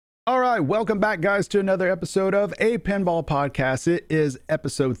right, welcome back, guys, to another episode of A Pinball Podcast. It is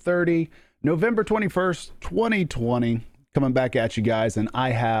episode 30, November 21st, 2020. Coming back at you guys, and I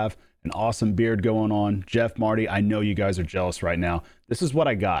have an awesome beard going on. Jeff, Marty, I know you guys are jealous right now. This is what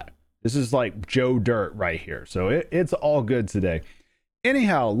I got. This is like Joe Dirt right here. So it's all good today.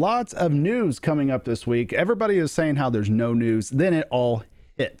 Anyhow, lots of news coming up this week. Everybody is saying how there's no news. Then it all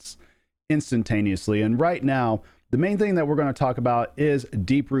hits instantaneously. And right now, the main thing that we're going to talk about is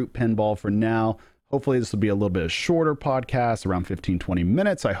Deeproot Pinball for now. Hopefully this will be a little bit shorter podcast, around 15-20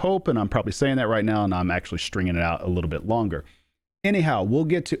 minutes, I hope. And I'm probably saying that right now, and I'm actually stringing it out a little bit longer. Anyhow, we'll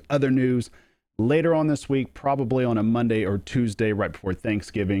get to other news later on this week, probably on a Monday or Tuesday right before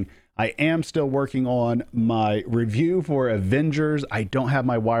Thanksgiving. I am still working on my review for Avengers. I don't have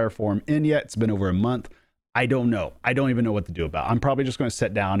my wire form in yet. It's been over a month. I don't know. I don't even know what to do about it. I'm probably just going to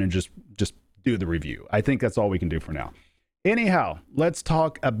sit down and just do the review. I think that's all we can do for now. Anyhow, let's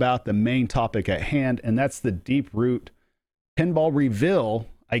talk about the main topic at hand, and that's the Deeproot Pinball reveal,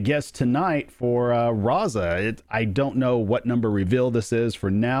 I guess, tonight for Raza. I don't know what number reveal this is for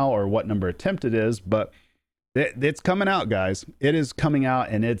now or what number attempt it is, but it's coming out, guys. It is coming out,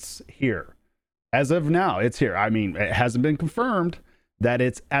 and it's here. As of now, it's here. I mean, it hasn't been confirmed that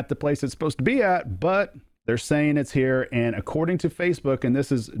it's at the place it's supposed to be at, but they're saying it's here. And according to Facebook, and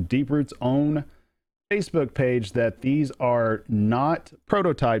this is Deeproot's own Facebook page, that these are not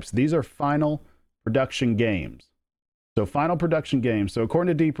prototypes. These are final production games. So final production games. So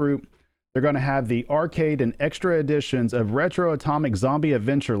according to Deeproot, they're going to have the arcade and extra editions of Retro Atomic Zombie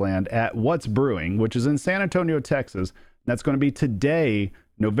Adventureland at What's Brewing, which is in San Antonio, Texas. That's going to be today,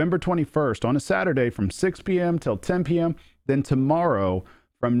 November 21st, on a Saturday from 6 p.m. till 10 p.m. Then tomorrow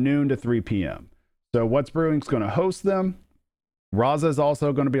from noon to 3 p.m. So What's Brewing is going to host them. Raza is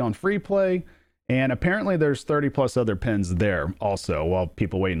also going to be on free play. And apparently there's 30 plus other pins there also while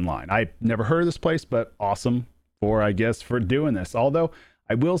people wait in line. I never heard of this place, but awesome for doing this. Although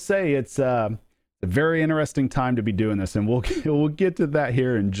I will say it's a very interesting time to be doing this, and we'll get to that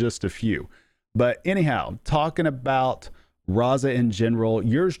here in just a few. But anyhow, talking about Raza in general,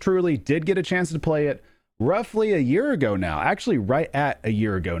 yours truly did get a chance to play it roughly a year ago now, actually right at a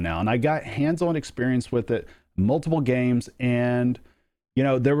year ago now. And I got hands-on experience with it, multiple games. And, you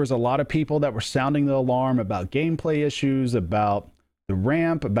know, there was a lot of people that were sounding the alarm about gameplay issues, about the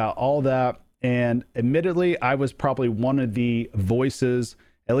ramp, about all that. And admittedly, I was probably one of the voices,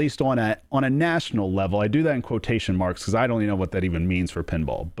 at least on a national level. I do that in quotation marks because I don't even know what that even means for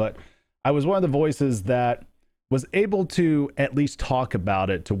pinball. But I was one of the voices that was able to at least talk about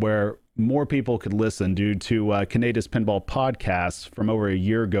it to where more people could listen due to Canada's Pinball Podcasts from over a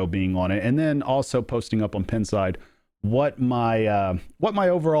year ago being on it, and then also posting up on Pinside what my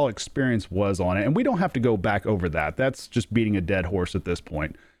overall experience was on it. And we don't have to go back over that. That's just beating a dead horse at this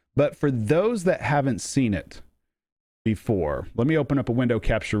point. But for those that haven't seen it before, let me open up a window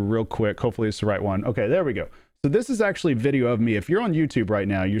capture real quick. Hopefully it's the right one. Okay, there we go. So this is actually video of me. If you're on YouTube right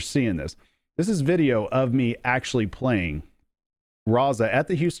now, you're seeing this. This is video of me actually playing Raza at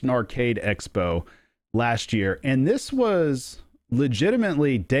the Houston Arcade Expo last year. And this was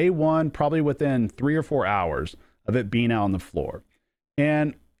legitimately day one, probably within 3 or 4 hours of it being out on the floor.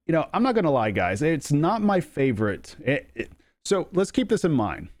 And, you know, I'm not going to lie, guys, it's not my favorite. So let's keep this in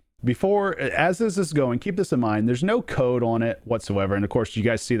mind. Before, as this is going, keep this in mind. There's no code on it whatsoever. And of course, you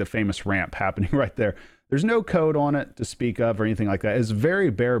guys see the famous ramp happening right there. There's no code on it to speak of or anything like that. It's very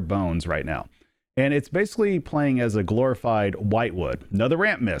bare bones right now. And it's basically playing as a glorified Whitewood. Another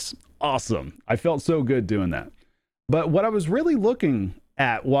ramp miss. Awesome. I felt so good doing that. But what I was really looking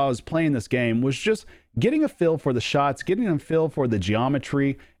at while I was playing this game was just getting a feel for the shots, getting a feel for the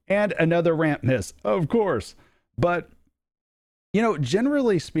geometry, and another ramp miss, of course. But, you know,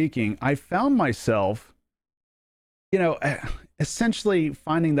 generally speaking, I found myself, you know, essentially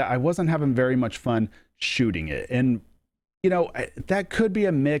finding that I wasn't having very much fun shooting it. And you know, that could be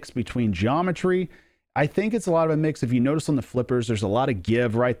a mix between geometry. I think it's a lot of a mix. If you notice on the flippers, there's a lot of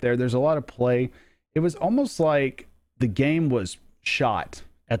give right there. There's a lot of play. It was almost like the game was shot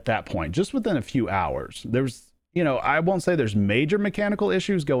at that point, just within a few hours. There's, you know, I won't say there's major mechanical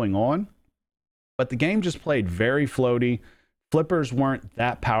issues going on, but the game just played very floaty. Flippers weren't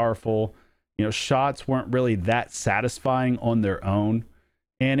that powerful. You know, shots weren't really that satisfying on their own.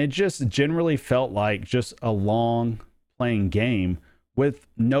 And it just generally felt like just a long playing game with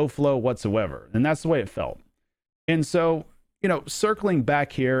no flow whatsoever. And that's the way it felt. And so, you know, circling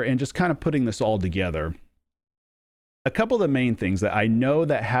back here and just kind of putting this all together, a couple of the main things that I know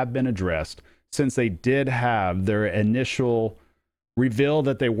that have been addressed since they did have their initial reveal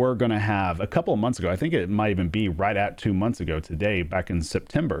that they were going to have a couple of months ago. I think it might even be right at 2 months ago today, back in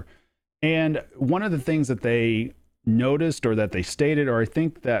September. And one of the things that they noticed, or that they stated, or I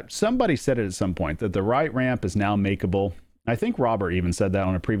think that somebody said it at some point, that the right ramp is now makeable. I think Robert even said that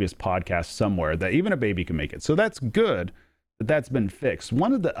on a previous podcast somewhere, that even a baby can make it. So that's good that that's been fixed.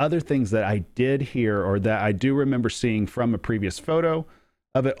 One of the other things that I did hear, or that I do remember seeing from a previous photo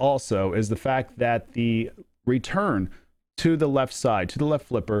of it also, is the fact that the return to the left side, to the left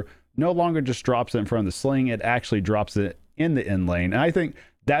flipper, no longer just drops it in front of the sling. It actually drops it in the in lane. And I think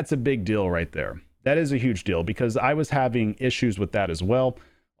that's a big deal right there. That is a huge deal, because I was having issues with that as well.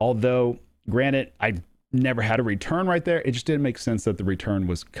 Although, granted, I never had a return right there. It just didn't make sense that the return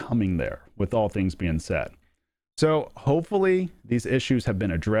was coming there, with all things being said. So hopefully these issues have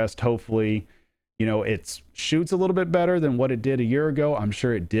been addressed. Hopefully, it shoots a little bit better than what it did a year ago. I'm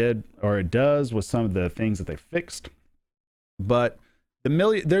sure it did, or it does, with some of the things that they fixed. But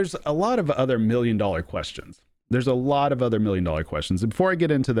there's a lot of other $1 million questions. There's a lot of other $1 million questions. And before I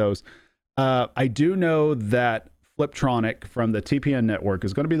get into those, I do know that Fliptronic from the TPN network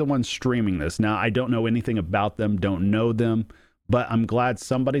is going to be the one streaming this. Now, I don't know anything about them, don't know them, but I'm glad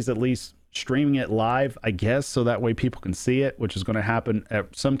somebody's at least streaming it live, I guess, so that way people can see it, which is going to happen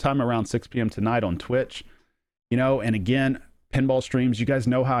at sometime around 6 p.m. tonight on Twitch. And again, pinball streams, you guys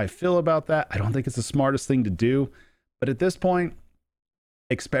know how I feel about that. I don't think it's the smartest thing to do, but at this point,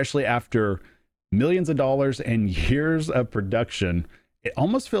 especially after millions of dollars and years of production, it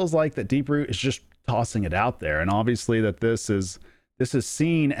almost feels like that Deeproot is just tossing it out there. And obviously that this is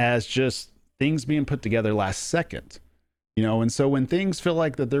seen as just things being put together last second, and so when things feel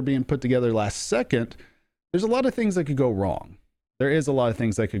like that they're being put together last second, there's a lot of things that could go wrong. There is a lot of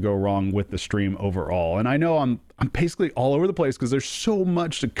things that could go wrong with the stream overall. And I know I'm basically all over the place because there's so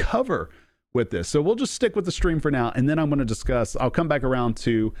much to cover with this. So we'll just stick with the stream for now. And then I'm going to I'll come back around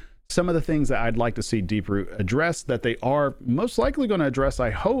to some of the things that I'd like to see Deeproot address, that they are most likely going to address. I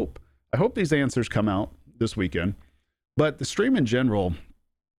hope these answers come out this weekend. But the stream in general,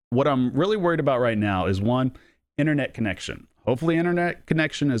 what I'm really worried about right now is, one, internet connection. Hopefully internet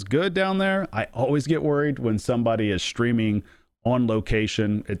connection is good down there. I always get worried when somebody is streaming on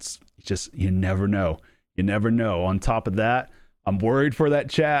location. It's just, you never know. You never know. On top of that, I'm worried for that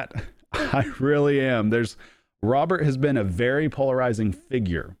chat. I really am. Robert has been a very polarizing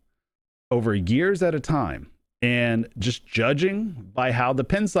figure over years at a time. And just judging by how the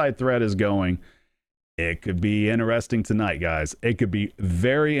Pinside thread is going, it could be interesting tonight, guys. It could be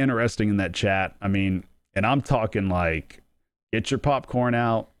very interesting in that chat. I mean, and I'm talking like, get your popcorn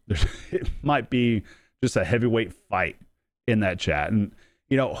out. It might be just a heavyweight fight in that chat. And,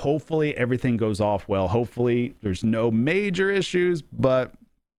 hopefully everything goes off well. Hopefully there's no major issues, but,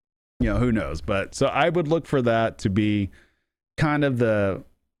 who knows? But so I would look for that to be kind of the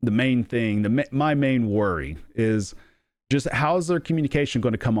main thing. My main worry is just, how's their communication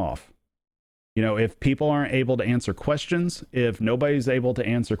going to come off? If people aren't able to answer questions, if nobody's able to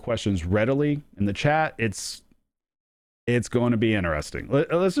answer questions readily in the chat, it's going to be interesting.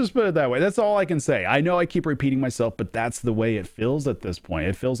 Let's just put it that way. That's all I can say. I know I keep repeating myself, but that's the way it feels at this point.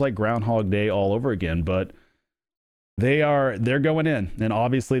 It feels like Groundhog Day all over again, but they're going in. And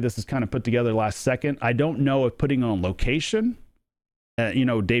obviously this is kind of put together last second. I don't know if putting on location,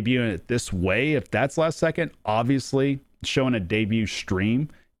 debuting it this way, if that's last second. Obviously showing a debut stream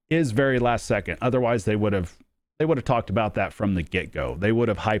is very last second. Otherwise they would have talked about that from the get-go. They would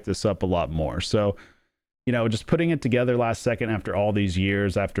have hyped this up a lot more. So, just putting it together last second after all these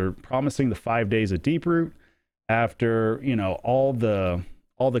years, after promising the 5 days of Deeproot, after, all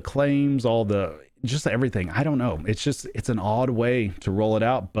the claims, just everything. I don't know. It's an odd way to roll it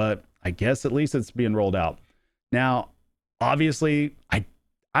out, but I guess at least it's being rolled out. Now, obviously,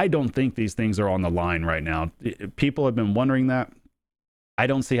 I don't think these things are on the line right now. People have been wondering that. I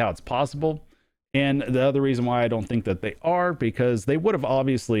don't see how it's possible. And the other reason why I don't think that they are, because they would have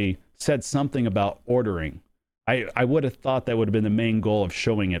obviously said something about ordering. I would have thought that would have been the main goal of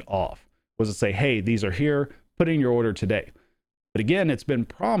showing it off, was to say, hey, these are here, put in your order today. But again, it's been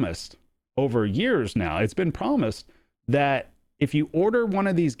promised over years now. It's been promised that if you order one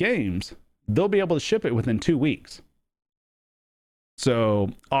of these games, they'll be able to ship it within 2 weeks. So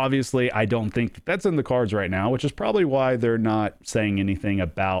obviously, I don't think that's in the cards right now, which is probably why they're not saying anything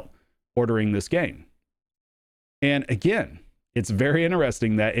about ordering this game. And again, it's very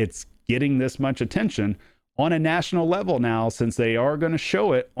interesting that it's getting this much attention on a national level now, since they are going to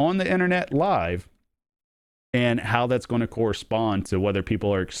show it on the internet live, and how that's going to correspond to whether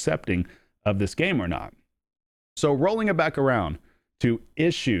people are accepting of this game or not. So rolling it back around to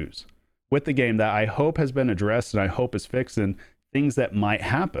issues with the game that I hope has been addressed and I hope is fixed, and things that might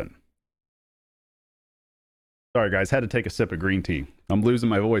happen. Sorry guys, had to take a sip of green tea. I'm losing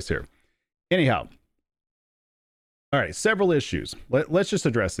my voice here. Anyhow, all right, several issues. Let's just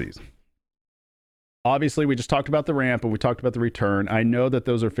address these. Obviously, we just talked about the ramp and we talked about the return. I know that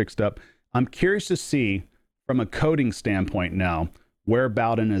those are fixed up. I'm curious to see from a coding standpoint now where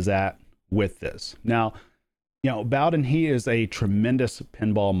Bowden is at with this. Now, Bowden, he is a tremendous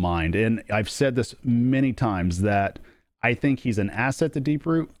pinball mind. And I've said this many times that I think he's an asset to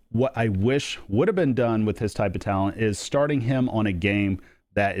Deeproot. What I wish would have been done with his type of talent is starting him on a game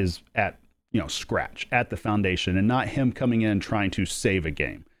that is at, scratch, at the foundation, and not him coming in trying to save a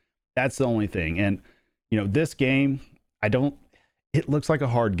game. That's the only thing. And, this game, it looks like a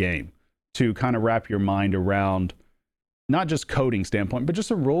hard game to kind of wrap your mind around, not just coding standpoint, but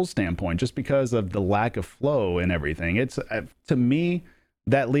just a rules standpoint, just because of the lack of flow and everything. It's, to me,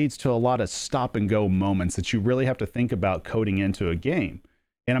 that leads to a lot of stop and go moments that you really have to think about coding into a game.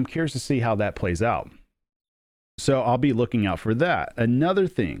 And I'm curious to see how that plays out. So I'll be looking out for that. Another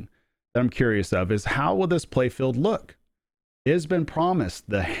thing that I'm curious of is, how will this playfield look? It has been promised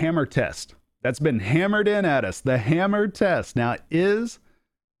the hammer test. That's been hammered in at us, the hammer test. Now, is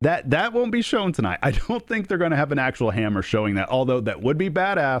that won't be shown tonight. I don't think they're going to have an actual hammer showing that, although that would be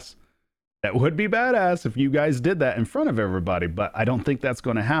badass. That would be badass if you guys did that in front of everybody, but I don't think that's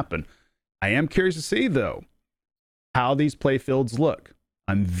going to happen. I am curious to see, though, how these playfields look.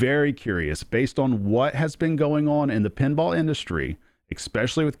 I'm very curious, based on what has been going on in the pinball industry,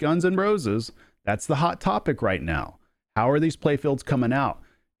 especially with Guns N' Roses. That's the hot topic right now. How are these playfields coming out?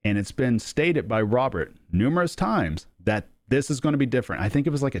 And it's been stated by Robert numerous times that this is going to be different. I think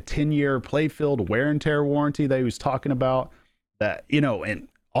it was like a 10-year playfield wear and tear warranty that he was talking about, that, and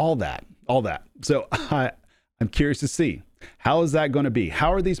all that. So I'm curious to see, how is that going to be?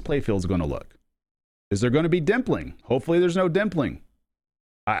 How are these playfields going to look? Is there going to be dimpling? Hopefully there's no dimpling.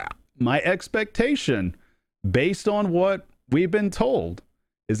 My expectation, based on what we've been told,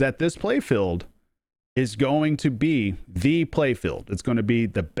 is that this playfield is going to be the playfield. It's going to be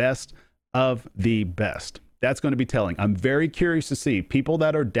the best of the best. That's going to be telling. I'm very curious to see people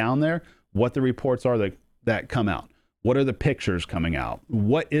that are down there, what the reports are that come out. What are the pictures coming out?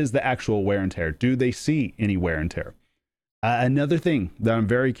 What is the actual wear and tear? Do they see any wear and tear? Another thing that I'm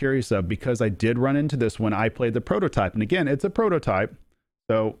very curious of, because I did run into this when I played the prototype. And again, it's a prototype.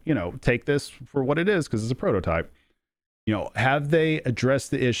 So, take this for what it is, because it's a prototype. Have they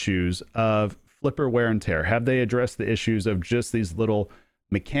addressed the issues of flipper wear and tear? Have they addressed the issues of just these little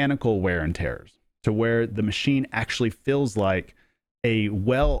mechanical wear and tears, to where the machine actually feels like a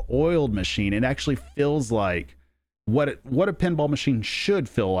well-oiled machine? It actually feels like what a pinball machine should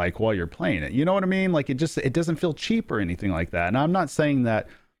feel like while you're playing it. You know what I mean? Like, it doesn't feel cheap or anything like that. And I'm not saying that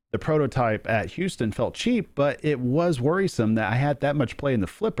the prototype at Houston felt cheap, but it was worrisome that I had that much play in the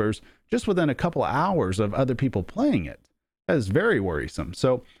flippers just within a couple of hours of other people playing it. That is very worrisome.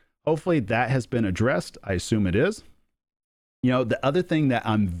 So hopefully that has been addressed. I assume it is. The other thing that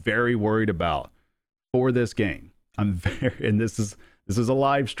I'm very worried about for this game, and this is a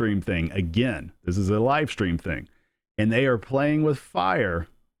live stream thing. Again, this is a live stream thing. And they are playing with fire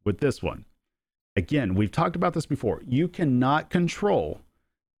with this one. Again, we've talked about this before. You cannot control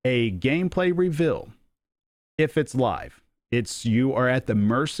a gameplay reveal if it's live. You are at the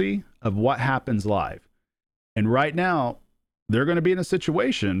mercy of what happens live. And right now, they're going to be in a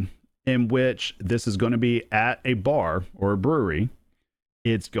situation in which this is going to be at a bar or a brewery.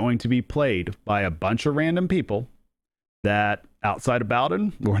 It's going to be played by a bunch of random people that, outside of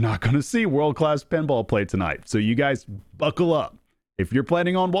Bowden, we're not going to see world-class pinball play tonight. So you guys buckle up. If you're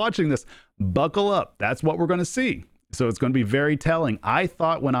planning on watching this, buckle up. That's what we're going to see. So it's going to be very telling. I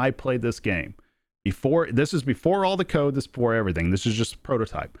thought when I played this game, this is before all the code, this is before everything. This is just a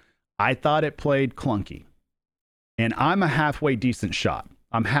prototype. I thought it played clunky. And I'm a halfway decent shot.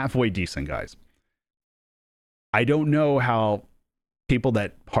 I'm halfway decent, guys. I don't know how people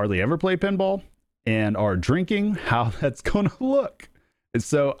that hardly ever play pinball and are drinking, how that's going to look. And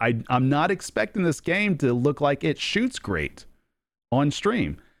so I'm not expecting this game to look like it shoots great on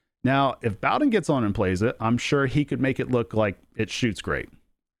stream. Now, if Bowden gets on and plays it, I'm sure he could make it look like it shoots great.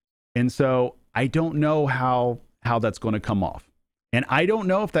 And so I don't know how that's going to come off. And I don't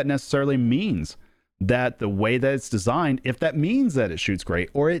know if that necessarily means that the way that it's designed, if that means that it shoots great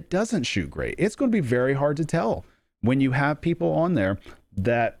or it doesn't shoot great. It's going to be very hard to tell when you have people on there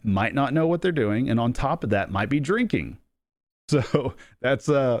that might not know what they're doing, and on top of that might be drinking. So that's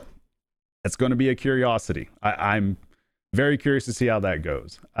going to be a curiosity. I'm very curious to see how that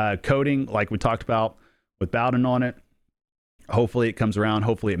goes. Coding, like we talked about with Bowden on it, hopefully it comes around.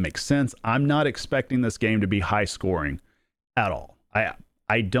 Hopefully it makes sense. I'm not expecting this game to be high scoring at all.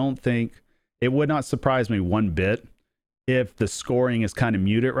 I don't think, it would not surprise me one bit if the scoring is kind of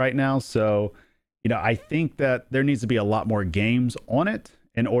muted right now. So, I think that there needs to be a lot more games on it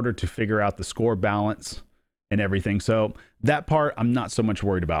in order to figure out the score balance and everything. So that part I'm not so much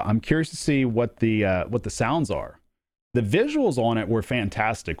worried about. I'm curious to see what the sounds are. The visuals on it were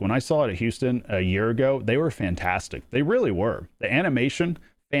fantastic. When I saw it at Houston a year ago, they were fantastic. They really were. The animation,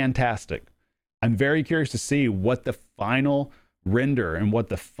 fantastic. I'm very curious to see what the final render and what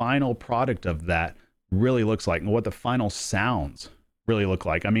the final product of that really looks like and what the final sounds really look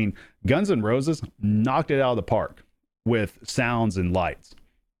like. I mean, Guns N' Roses knocked it out of the park with sounds and lights.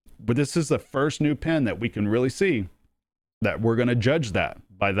 But this is the first new pen that we can really see that we're going to judge that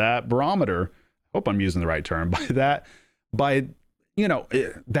by that barometer. Hope I'm using the right term. That's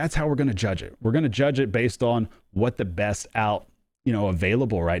how we're going to judge it. We're going to judge it based on what the best out,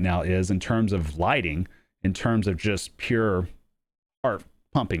 available right now is in terms of lighting, in terms of just pure heart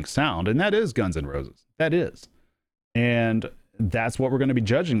pumping sound. And that is Guns N' Roses. That is. And that's what we're going to be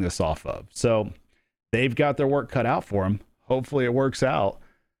judging this off of. So they've got their work cut out for them. Hopefully it works out.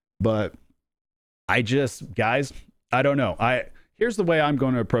 But guys, I don't know. Here's the way I'm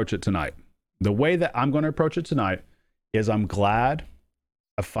going to approach it tonight. The way that I'm going to approach it tonight is I'm glad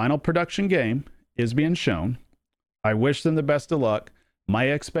a final production game is being shown. I wish them the best of luck. My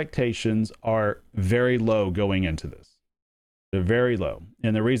expectations are very low going into this. They're very low.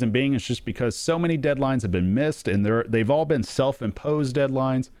 And the reason being is just because so many deadlines have been missed, and they've all been self-imposed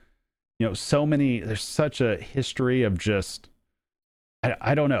deadlines. There's such a history of just,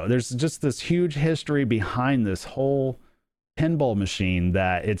 I don't know. There's just this huge history behind this whole pinball machine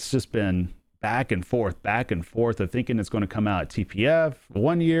that it's just been back and forth of thinking it's going to come out at TPF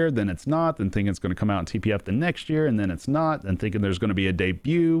 1 year, then it's not, then thinking it's going to come out in TPF the next year, and then it's not, then thinking there's going to be a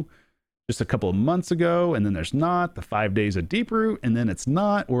debut just a couple of months ago, and then there's not, the 5 days of Deeproot, and then it's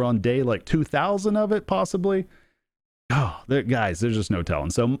not. We're on day like 2000 of it, possibly. Guys, there's just no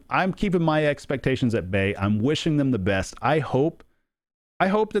telling. So I'm keeping my expectations at bay. I'm wishing them the best. I hope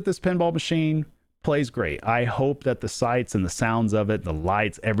that this pinball machine plays great. I hope that the sights and the sounds of it, the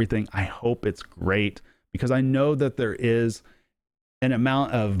lights, everything, I hope it's great, because I know that there is an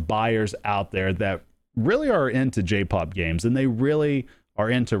amount of buyers out there that really are into J-pop games, and they really are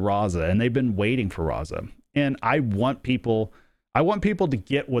into Raza, and they've been waiting for Raza. And I want people to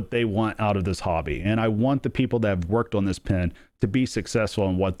get what they want out of this hobby, and I want the people that have worked on this pen to be successful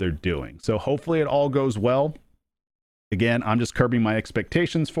in what they're doing. So hopefully it all goes well. Again, I'm just curbing my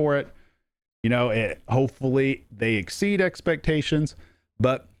expectations for it. Hopefully they exceed expectations,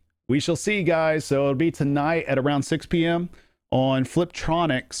 but we shall see, guys. So it'll be tonight at around 6 p.m. on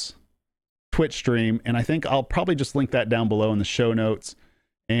Fliptronic's Twitch stream, and I think I'll probably just link that down below in the show notes.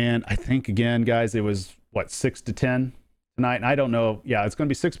 And I think, again, guys, it was 6 to 10 tonight, and I don't know. Yeah, it's going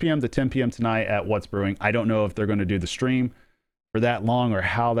to be 6 p.m. to 10 p.m. tonight at What's Brewing. I don't know if they're going to do the stream for that long or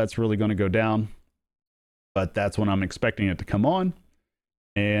how that's really going to go down, but that's when I'm expecting it to come on.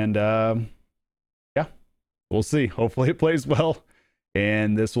 And yeah, we'll see. Hopefully it plays well,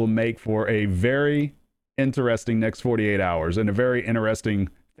 and this will make for a very interesting next 48 hours and a very interesting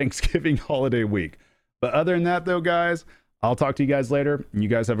Thanksgiving holiday week. But other than that, though, guys, I'll talk to you guys later, and you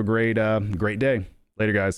guys have a great day. Later, guys.